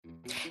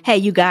Hey,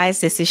 you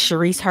guys, this is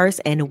Sharice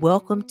Hurst, and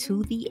welcome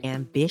to The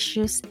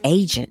Ambitious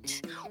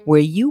Agent, where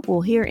you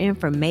will hear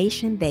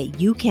information that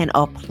you can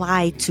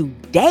apply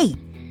today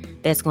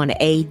that's going to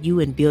aid you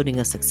in building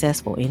a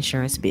successful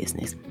insurance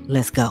business.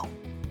 Let's go.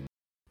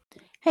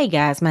 Hey,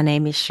 guys, my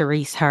name is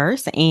Sharice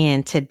Hurst,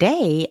 and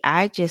today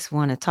I just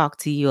want to talk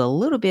to you a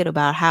little bit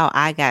about how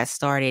I got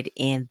started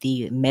in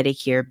the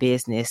Medicare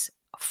business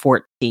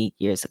 14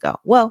 years ago.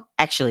 Well,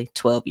 actually,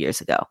 12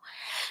 years ago.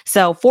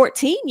 So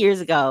 14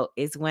 years ago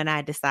is when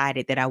I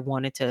decided that I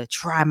wanted to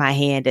try my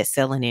hand at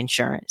selling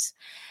insurance.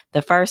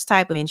 The first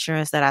type of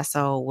insurance that I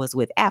sold was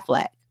with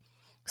Aflac.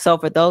 So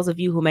for those of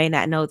you who may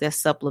not know, there's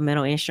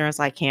supplemental insurance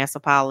like cancer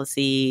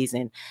policies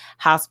and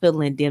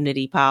hospital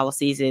indemnity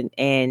policies.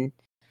 And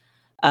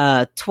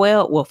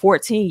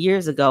 14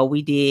 years ago,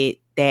 we did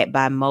that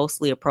by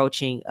mostly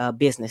approaching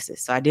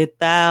businesses. So I did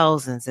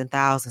thousands and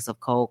thousands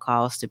of cold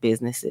calls to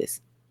businesses.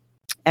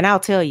 And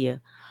I'll tell you,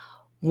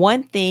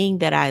 one thing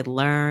that I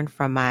learned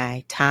from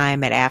my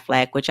time at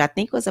Aflac, which I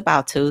think was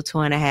about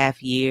 2.5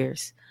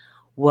 years,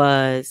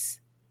 was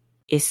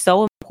it's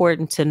so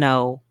important to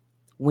know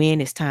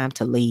when it's time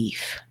to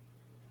leave.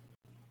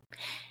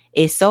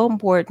 It's so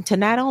important to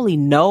not only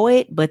know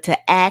it, but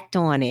to act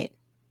on it.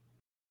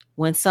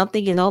 When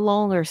something is no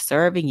longer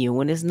serving you,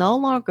 when it's no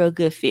longer a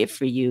good fit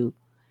for you,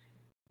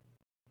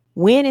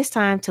 when it's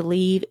time to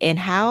leave, and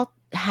how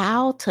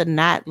to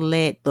not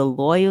let the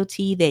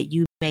loyalty that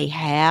you may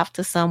have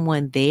to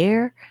someone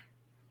there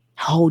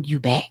hold you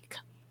back.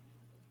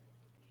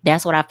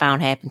 That's what I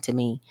found happened to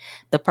me.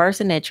 The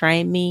person that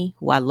trained me,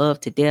 who I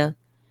love to death,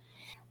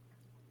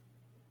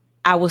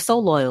 I was so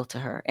loyal to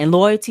her, and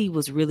loyalty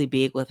was really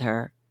big with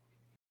her,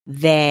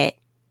 that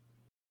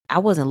I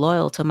wasn't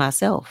loyal to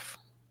myself.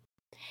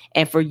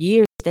 And for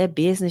years, that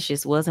business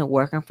just wasn't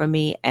working for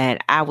me,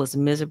 and I was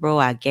miserable.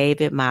 I gave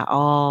it my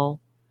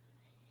all.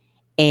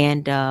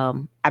 And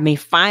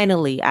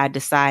finally, I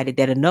decided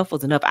that enough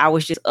was enough. I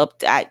was just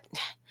and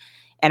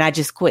I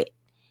just quit.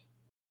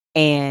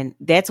 And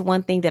that's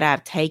one thing that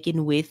I've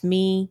taken with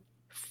me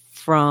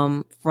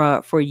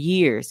for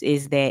years,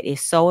 is that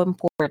it's so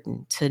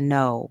important to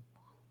know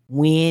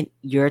when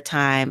your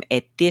time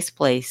at this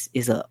place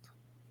is up.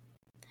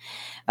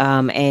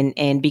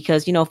 And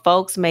because,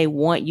 folks may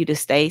want you to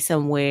stay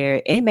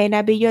somewhere. It may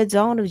not be your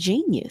zone of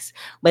genius,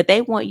 but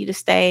they want you to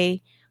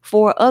stay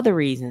for other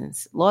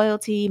reasons.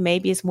 Loyalty,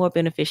 maybe it's more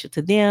beneficial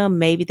to them.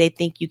 Maybe they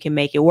think you can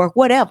make it work,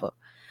 whatever.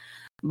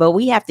 But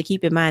we have to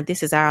keep in mind,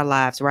 this is our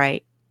lives,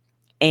 right?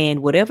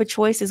 And whatever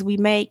choices we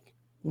make,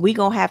 we're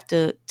going to have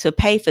to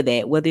pay for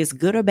that, whether it's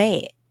good or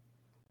bad.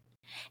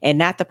 And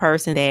not the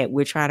person that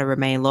we're trying to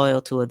remain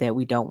loyal to or that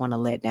we don't want to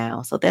let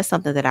down. So that's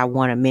something that I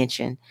want to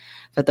mention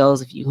for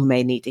those of you who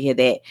may need to hear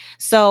that.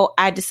 So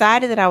I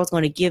decided that I was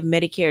going to give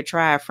Medicare a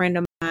try. A friend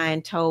of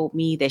mine told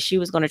me that she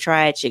was going to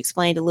try it. She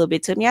explained a little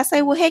bit to me. I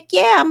say, well, heck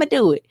yeah, I'm going to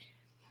do it.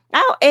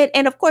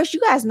 And of course, you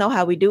guys know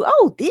how we do.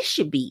 Oh, this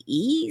should be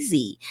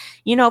easy.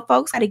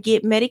 Folks got to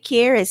get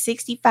Medicare at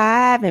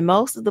 65, and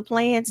most of the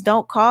plans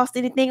don't cost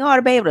anything. I ought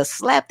to be able to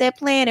slap that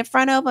plan in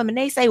front of them, and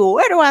they say, well,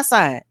 where do I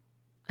sign?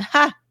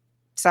 Ha!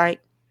 Sorry,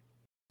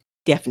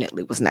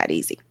 definitely was not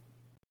easy.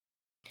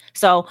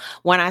 So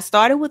when I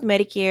started with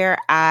Medicare,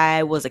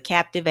 I was a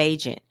captive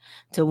agent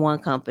to one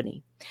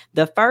company.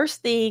 The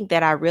first thing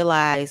that I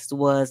realized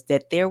was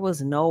that there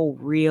was no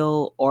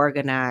real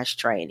organized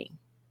training.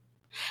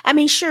 I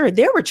mean, sure,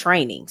 there were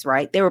trainings,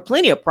 right? There were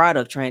plenty of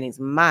product trainings.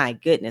 My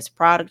goodness,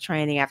 product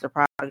training after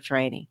product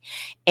training.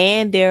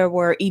 And there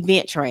were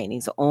event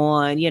trainings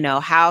on,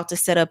 how to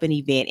set up an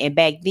event. And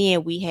back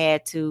then we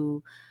had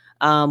to,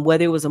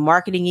 whether it was a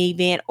marketing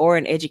event or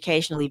an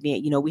educational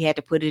event, we had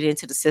to put it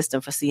into the system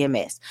for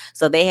CMS.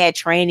 So they had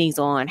trainings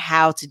on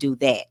how to do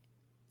that.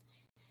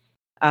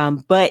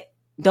 But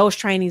those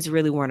trainings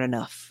really weren't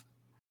enough.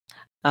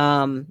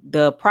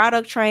 The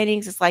product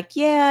trainings, it's like,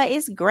 yeah,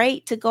 it's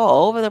great to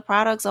go over the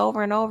products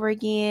over and over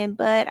again,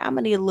 but I'm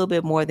gonna need a little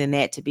bit more than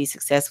that to be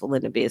successful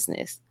in the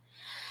business.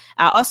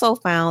 I also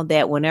found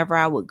that whenever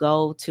I would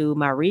go to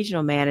my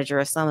regional manager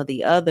or some of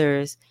the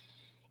others,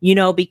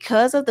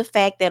 because of the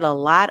fact that a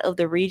lot of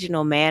the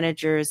regional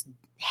managers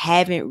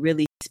haven't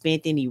really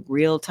spent any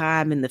real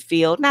time in the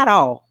field, not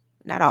all,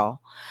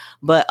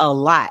 but a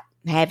lot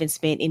haven't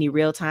spent any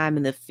real time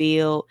in the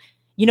field.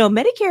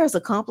 Medicare is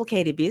a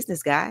complicated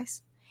business,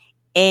 guys.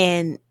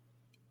 And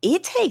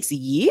it takes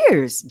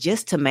years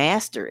just to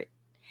master it.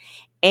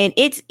 And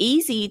it's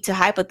easy to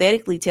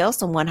hypothetically tell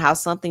someone how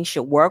something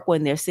should work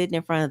when they're sitting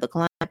in front of the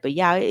client. But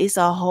yeah, it's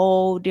a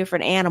whole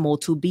different animal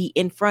to be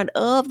in front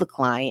of the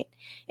client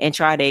and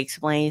try to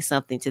explain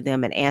something to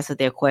them and answer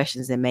their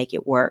questions and make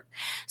it work.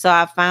 So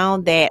I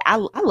found that I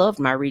loved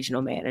my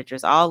regional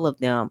managers, all of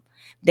them,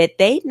 that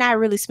they'd not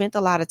really spent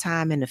a lot of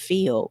time in the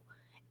field.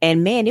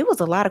 And man, it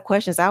was a lot of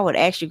questions I would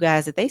ask you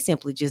guys that they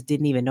simply just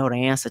didn't even know the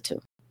answer to.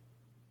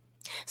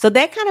 So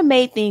that kind of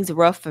made things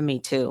rough for me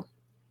too.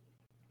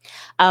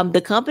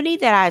 The company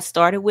that I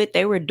started with,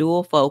 they were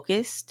dual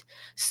focused.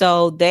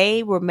 So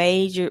they were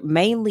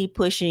mainly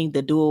pushing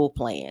the dual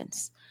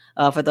plans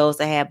for those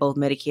that had both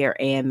Medicare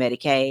and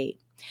Medicaid.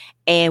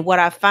 And what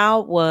I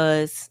found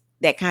was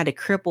that kind of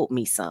crippled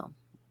me some,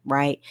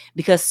 right?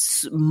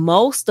 Because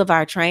most of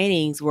our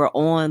trainings were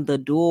on the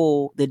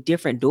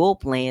different dual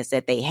plans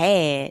that they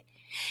had.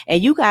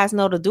 And you guys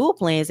know the dual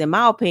plans, in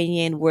my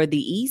opinion, were the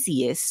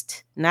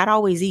easiest, not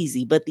always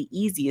easy, but the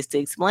easiest to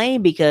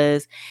explain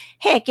because,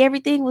 heck,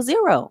 everything was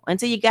zero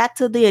until you got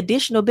to the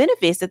additional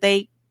benefits that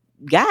they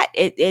got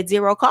at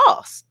zero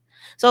cost.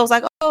 So it was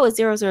like, oh, it's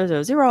 0, 0,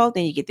 0, 0.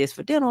 Then you get this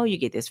for dental, you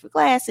get this for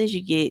glasses,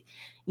 you get,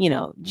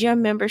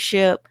 gym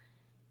membership.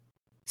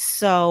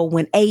 So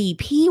when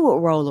AEP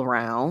would roll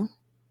around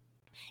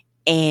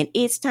and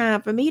it's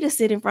time for me to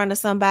sit in front of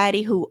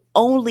somebody who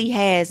only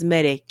has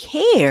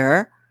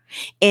Medicare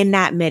and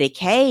not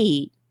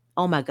Medicaid,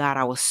 oh my God,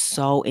 I was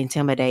so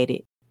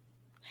intimidated.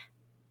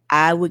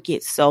 I would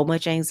get so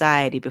much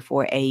anxiety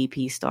before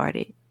AEP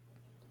started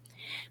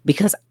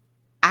because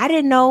I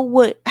didn't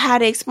know how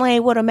to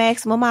explain what a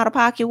maximum out of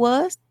pocket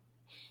was.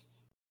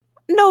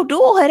 No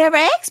dual had ever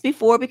asked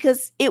before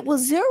because it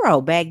was zero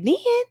back then.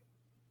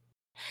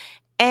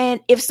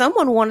 And if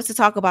someone wanted to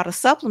talk about a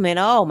supplement,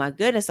 oh my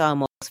goodness, I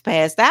almost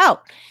passed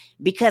out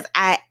because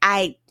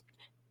I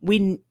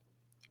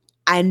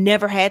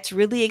never had to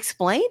really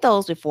explain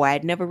those before.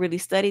 I'd never really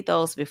studied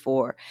those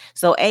before.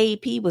 So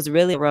AEP was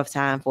really a rough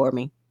time for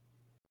me.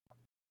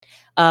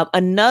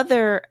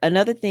 Another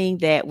thing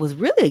that was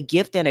really a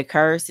gift and a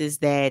curse is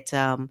that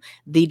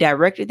the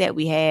director that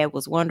we had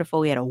was wonderful.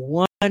 We had a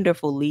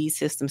wonderful lead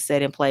system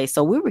set in place.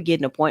 So we were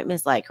getting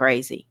appointments like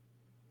crazy.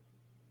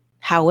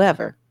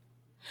 However,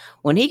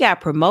 when he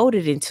got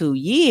promoted in 2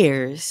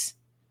 years,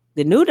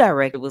 the new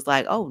director was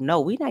like, oh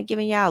no, we're not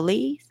giving y'all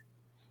leads.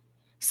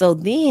 So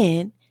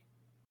then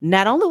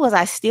not only was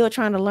I still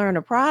trying to learn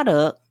the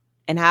product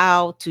and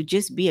how to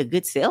just be a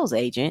good sales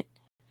agent,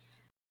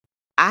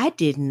 I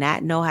did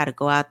not know how to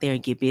go out there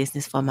and get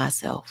business for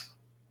myself.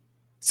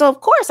 So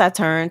of course I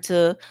turned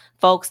to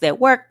folks that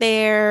work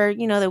there,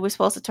 that we're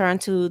supposed to turn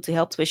to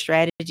help put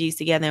strategies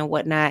together and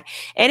whatnot.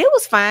 And it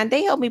was fine.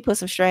 They helped me put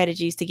some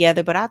strategies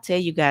together, but I'll tell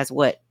you guys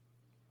what,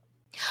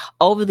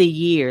 over the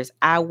years,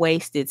 I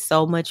wasted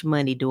so much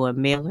money doing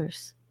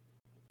mailers,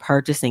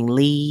 purchasing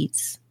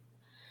leads,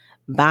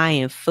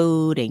 buying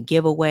food and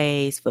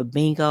giveaways for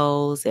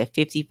bingos at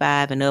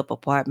 55 and up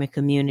apartment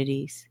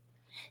communities,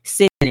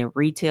 sitting in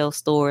retail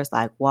stores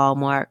like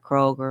Walmart,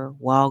 Kroger,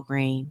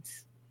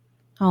 Walgreens.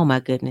 Oh my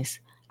goodness.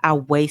 I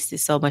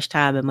wasted so much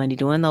time and money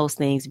doing those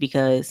things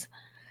because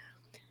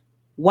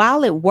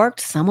while it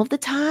worked some of the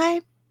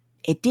time,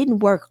 it didn't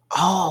work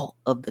all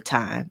of the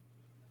time.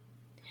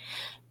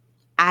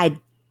 I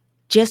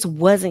just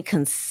wasn't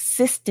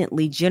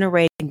consistently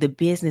generating the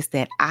business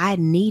that I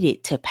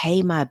needed to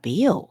pay my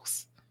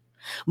bills,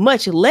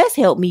 much less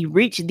help me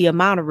reach the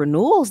amount of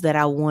renewals that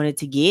I wanted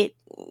to get.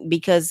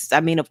 Because,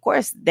 of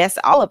course, that's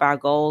all of our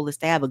goal is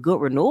to have a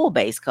good renewal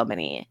base coming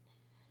in.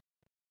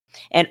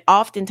 And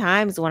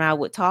oftentimes when I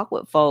would talk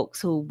with folks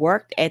who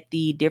worked at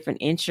the different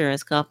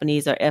insurance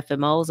companies or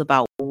FMOs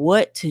about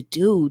what to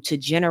do to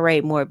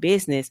generate more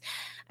business,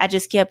 I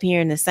just kept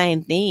hearing the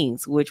same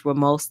things, which were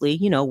mostly,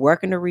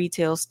 working the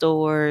retail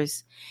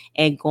stores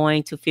and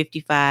going to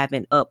 55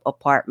 and up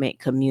apartment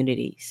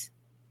communities.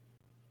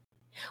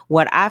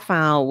 What I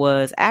found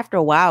was after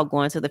a while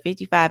going to the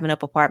 55 and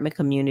up apartment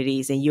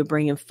communities and you're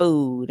bringing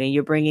food and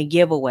you're bringing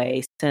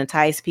giveaways to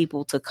entice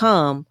people to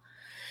come,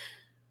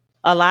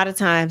 a lot of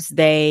times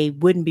they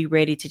wouldn't be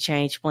ready to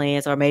change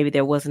plans, or maybe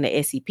there wasn't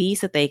an SEP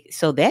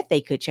so that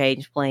they could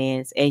change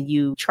plans. And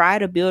you try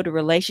to build a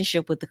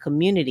relationship with the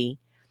community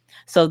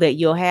so that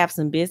you'll have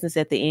some business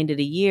at the end of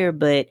the year.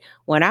 But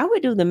when I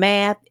would do the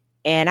math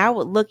and I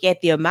would look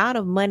at the amount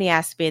of money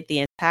I spent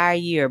the entire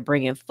year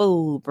bringing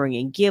food,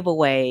 bringing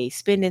giveaways,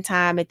 spending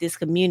time at this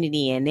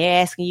community, and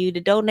they're asking you to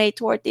donate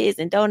toward this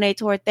and donate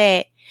toward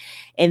that.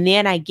 And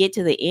then I get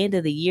to the end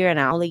of the year and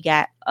I only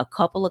got a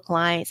couple of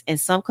clients, and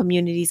some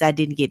communities I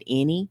didn't get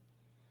any.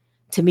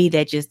 To me,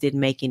 that just didn't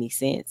make any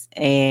sense.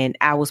 And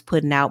I was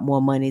putting out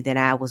more money than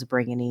I was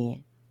bringing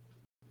in.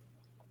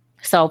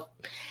 So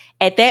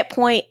at that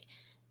point,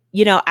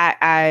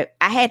 I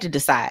had to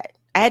decide.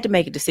 I had to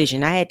make a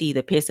decision. I had to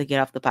either piss or get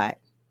off the pot.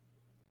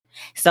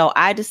 So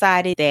I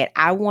decided that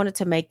I wanted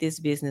to make this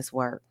business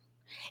work,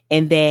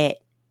 and that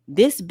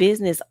this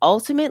business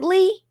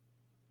ultimately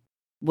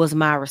was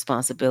my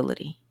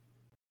responsibility,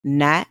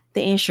 not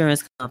the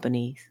insurance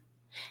companies,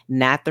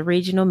 not the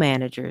regional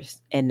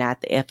managers, and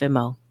not the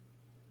FMO.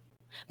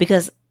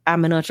 Because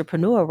I'm an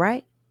entrepreneur,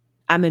 right?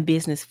 I'm in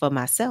business for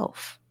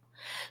myself.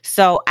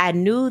 So I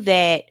knew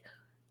that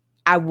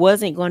I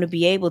wasn't going to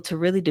be able to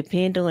really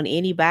depend on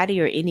anybody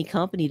or any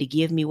company to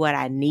give me what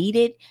I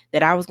needed,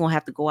 that I was going to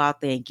have to go out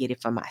there and get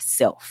it for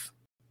myself.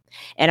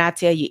 And I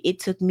tell you, it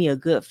took me a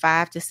good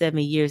 5 to 7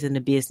 years in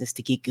the business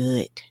to get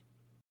good.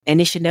 And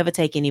it should never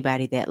take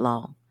anybody that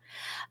long.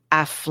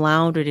 I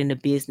floundered in the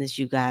business,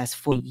 you guys,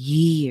 for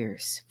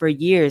years.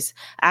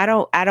 I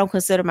don't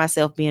consider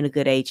myself being a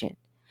good agent.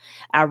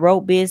 I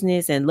wrote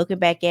business, and looking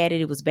back at it,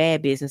 it was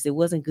bad business. It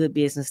wasn't good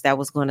business that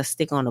was going to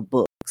stick on a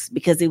book.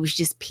 because it was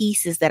just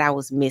pieces that I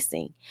was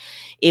missing.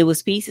 It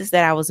was pieces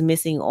that I was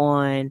missing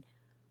on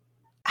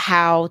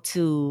how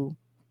to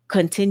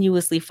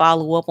continuously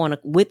follow up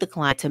with the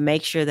client to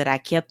make sure that I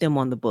kept them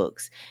on the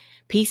books.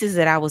 Pieces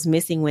that I was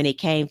missing when it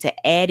came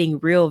to adding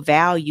real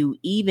value,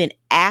 even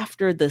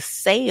after the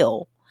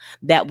sale,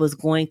 that was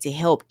going to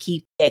help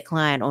keep that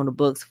client on the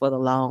books for the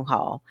long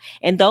haul.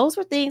 And those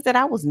were things that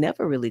I was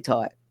never really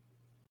taught.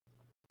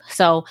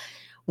 So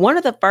one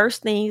of the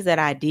first things that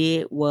I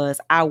did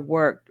was I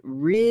worked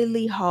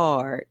really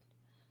hard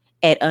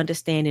at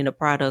understanding the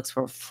products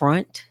from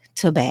front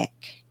to back.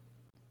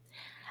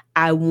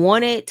 I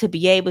wanted to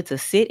be able to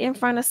sit in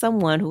front of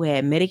someone who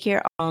had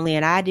Medicare only,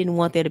 and I didn't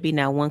want there to be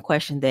not one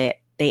question that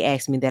they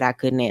asked me that I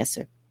couldn't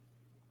answer.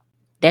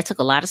 That took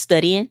a lot of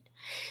studying.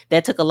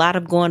 That took a lot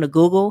of going to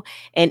Google.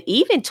 And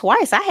even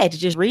twice, I had to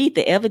just read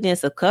the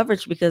evidence of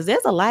coverage, because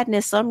there's a lot in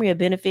that summary of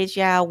benefits,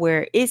 y'all,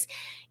 where it's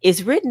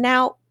written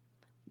out,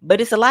 but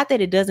it's a lot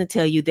that it doesn't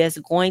tell you that's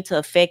going to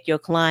affect your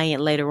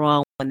client later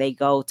on when they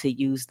go to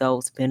use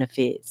those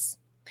benefits.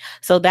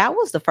 So that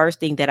was the first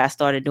thing that I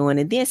started doing.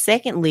 And then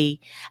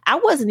secondly, I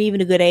wasn't even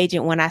a good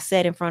agent when I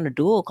sat in front of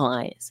dual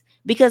clients,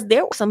 because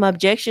there were some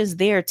objections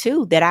there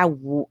too that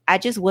I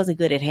just wasn't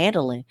good at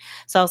handling.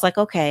 So I was like,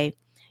 okay,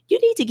 you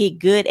need to get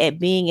good at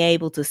being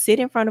able to sit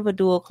in front of a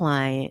dual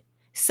client,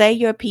 say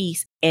your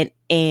piece,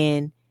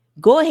 and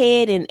go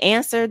ahead and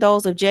answer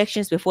those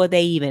objections before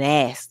they even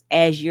ask,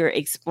 as you're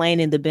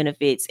explaining the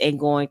benefits and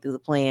going through the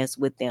plans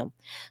with them.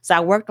 So I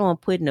worked on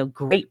putting a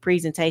great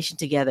presentation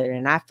together,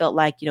 and I felt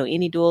like,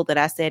 any dual that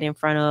I sat in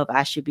front of,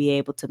 I should be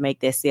able to make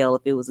that sale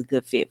if it was a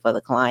good fit for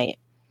the client.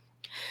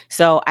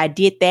 So I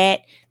did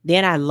that.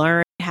 Then I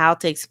learned how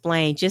to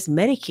explain just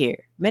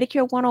Medicare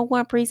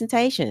 101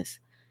 presentations.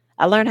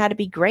 I learned how to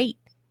be great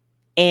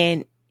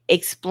and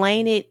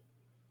explain it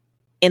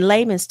in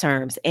layman's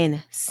terms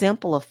and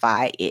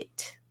simplify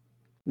it,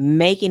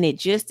 making it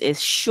just as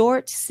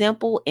short,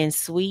 simple, and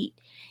sweet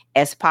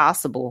as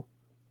possible.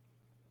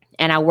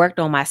 And I worked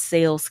on my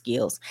sales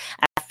skills.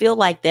 I feel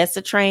like that's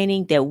a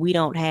training that we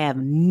don't have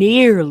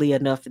nearly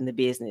enough in the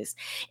business.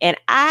 And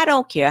I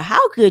don't care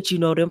how good you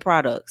know them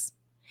products.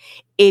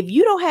 If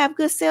you don't have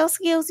good sales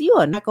skills, you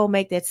are not going to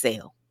make that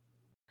sale.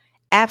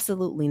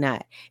 Absolutely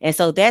not. And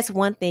so that's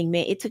one thing,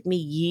 man. It took me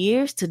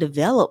years to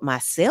develop my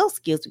sales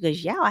skills,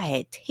 because y'all, I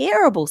had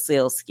terrible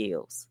sales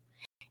skills.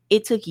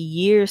 It took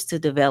years to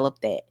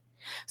develop that.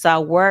 So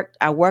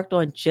I worked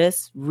on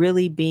just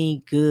really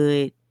being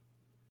good,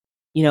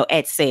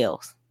 at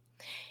sales.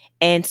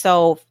 And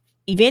so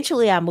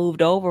eventually I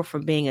moved over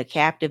from being a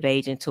captive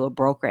agent to a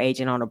broker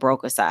agent on the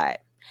broker side.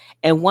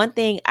 And one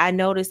thing I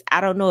noticed,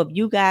 I don't know if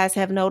you guys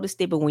have noticed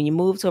it, but when you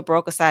move to a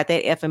broker side,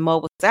 that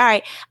FMO was, all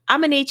right,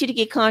 I'm going to need you to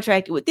get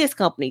contracted with this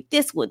company,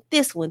 this one,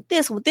 this one,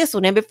 this one, this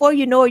one. And before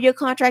you know it, you're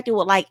contracted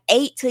with like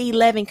 8 to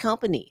 11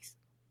 companies.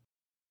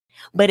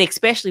 But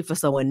especially for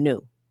someone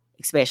new,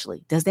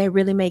 does that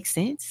really make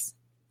sense?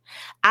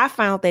 I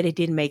found that it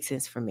didn't make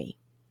sense for me.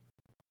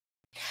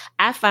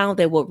 I found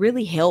that what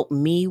really helped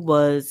me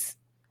was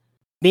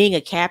being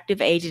a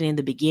captive agent in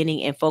the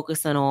beginning and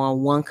focusing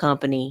on one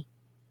company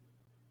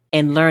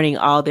and learning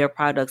all their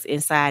products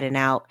inside and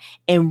out,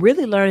 and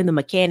really learning the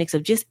mechanics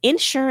of just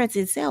insurance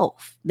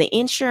itself, the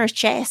insurance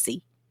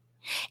chassis,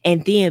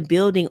 and then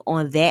building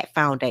on that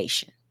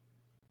foundation.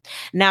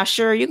 Now,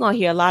 sure, you're going to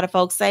hear a lot of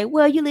folks say,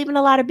 well, you're leaving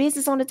a lot of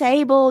business on the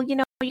table.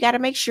 You got to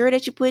make sure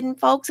that you're putting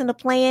folks in a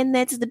plan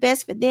that's the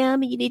best for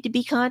them. And you need to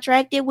be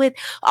contracted with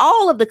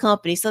all of the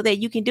companies so that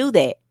you can do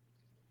that.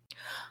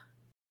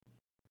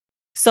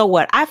 So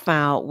what I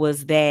found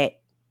was that,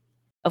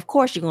 of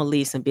course, you're going to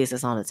leave some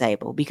business on the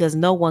table, because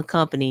no one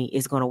company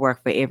is going to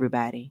work for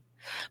everybody.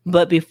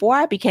 But before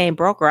I became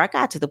broker, I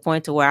got to the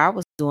point to where I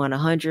was doing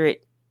 100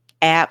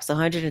 apps,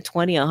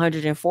 120,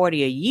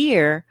 140 a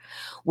year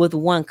with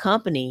one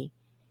company,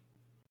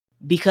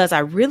 because I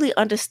really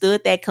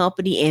understood that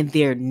company and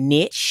their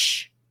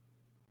niche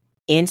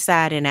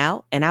inside and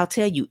out. And I'll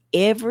tell you,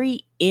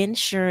 every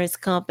insurance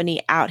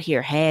company out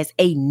here has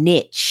a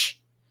niche,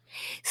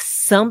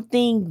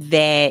 something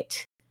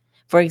that,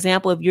 for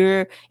example, if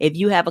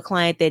you have a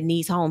client that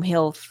needs home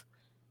health,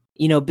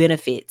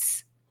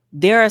 benefits,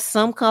 there are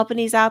some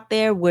companies out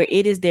there where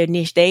it is their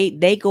niche.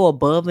 They go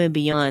above and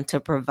beyond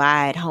to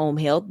provide home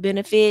health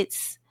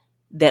benefits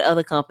that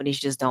other companies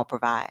just don't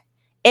provide.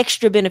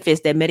 Extra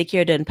benefits that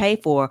Medicare doesn't pay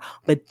for,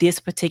 but this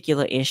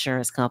particular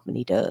insurance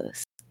company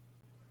does.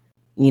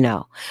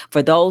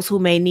 For those who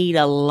may need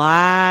a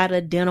lot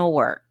of dental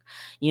work,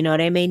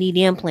 they may need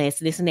implants,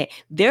 this and that.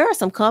 There are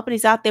some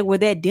companies out there where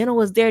that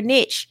dental is their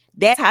niche.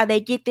 That's how they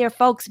get their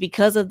folks,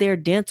 because of their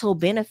dental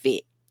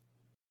benefit.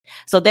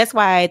 So that's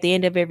why at the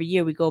end of every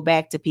year, we go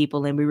back to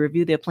people and we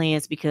review their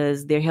plans,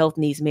 because their health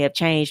needs may have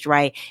changed,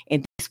 right?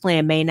 And this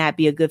plan may not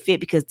be a good fit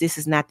because this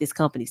is not this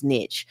company's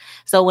niche.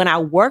 So when I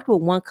worked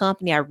with one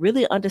company, I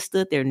really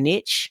understood their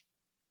niche.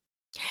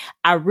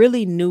 I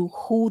really knew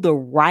who the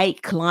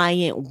right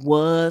client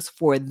was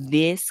for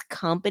this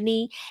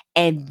company.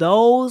 And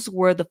those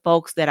were the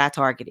folks that I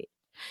targeted.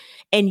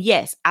 And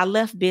yes, I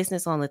left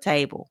business on the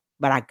table,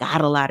 but I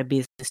got a lot of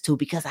business too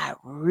because I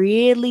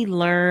really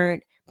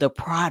learned the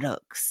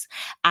products.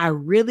 I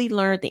really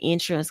learned the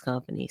insurance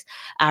companies.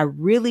 I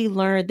really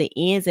learned the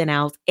ins and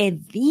outs.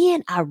 And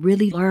then I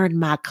really learned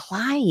my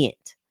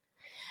client.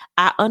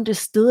 I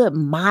understood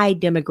my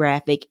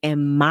demographic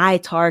and my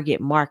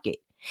target market.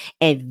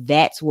 And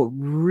that's what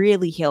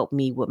really helped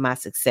me with my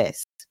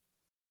success.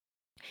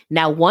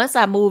 Now, once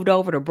I moved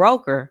over to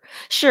broker,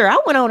 sure, I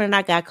went on and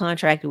I got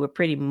contracted with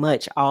pretty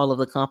much all of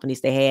the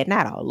companies they had,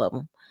 not all of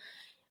them.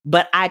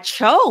 But I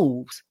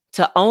chose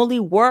to only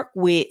work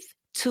with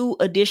 2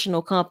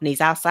 additional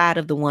companies outside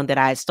of the one that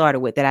I had started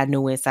with that I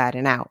knew inside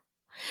and out.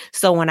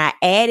 So when I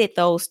added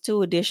those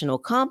 2 additional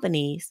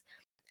companies,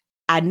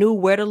 I knew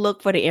where to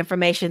look for the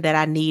information that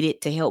I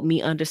needed to help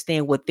me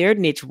understand what their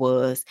niche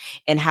was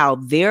and how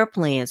their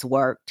plans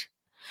worked.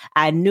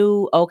 I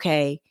knew,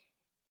 okay,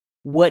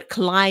 what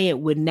client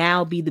would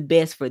now be the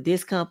best for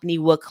this company,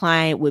 what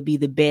client would be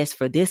the best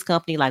for this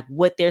company, like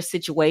what their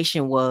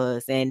situation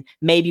was and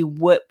maybe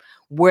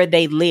where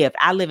they lived.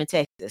 I live in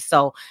Texas.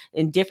 So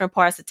in different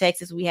parts of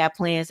Texas, we have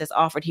plans that's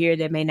offered here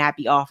that may not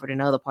be offered in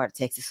other parts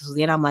of Texas. So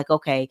then I'm like,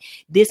 okay,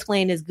 this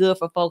plan is good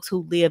for folks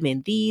who live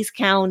in these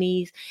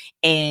counties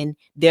and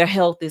their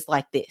health is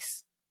like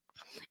this.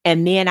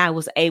 And then I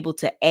was able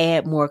to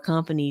add more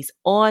companies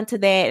onto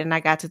that. And I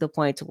got to the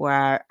point to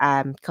where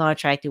I'm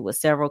contracted with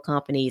several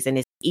companies and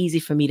it's easy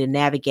for me to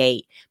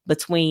navigate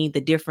between the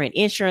different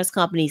insurance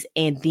companies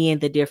and then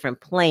the different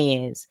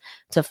plans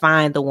to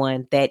find the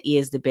one that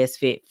is the best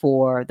fit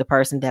for the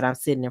person that I'm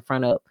sitting in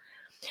front of.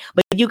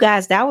 But you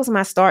guys, that was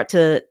my start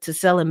to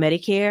selling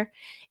Medicare.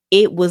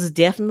 It was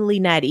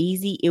definitely not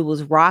easy. It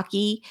was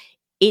rocky.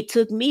 It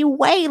took me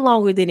way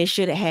longer than it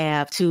should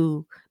have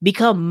to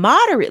become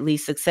moderately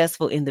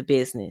successful in the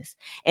business.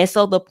 And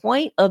so the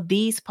point of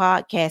these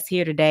podcasts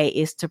here today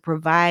is to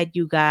provide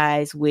you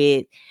guys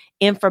with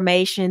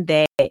information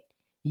that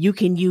you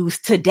can use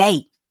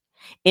today,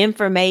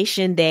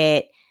 information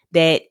that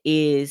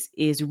is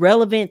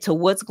relevant to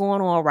what's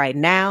going on right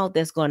now,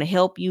 that's going to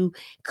help you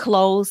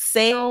close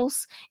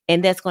sales,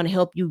 and that's going to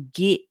help you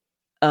get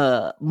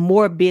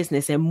more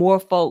business and more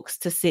folks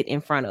to sit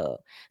in front of.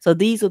 So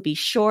these will be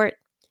short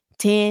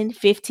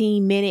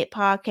 10-15-minute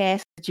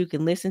podcasts that you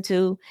can listen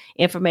to,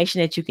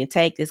 information that you can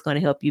take that's going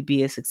to help you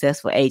be a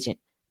successful agent.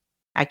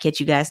 I'll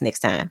catch you guys next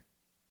time.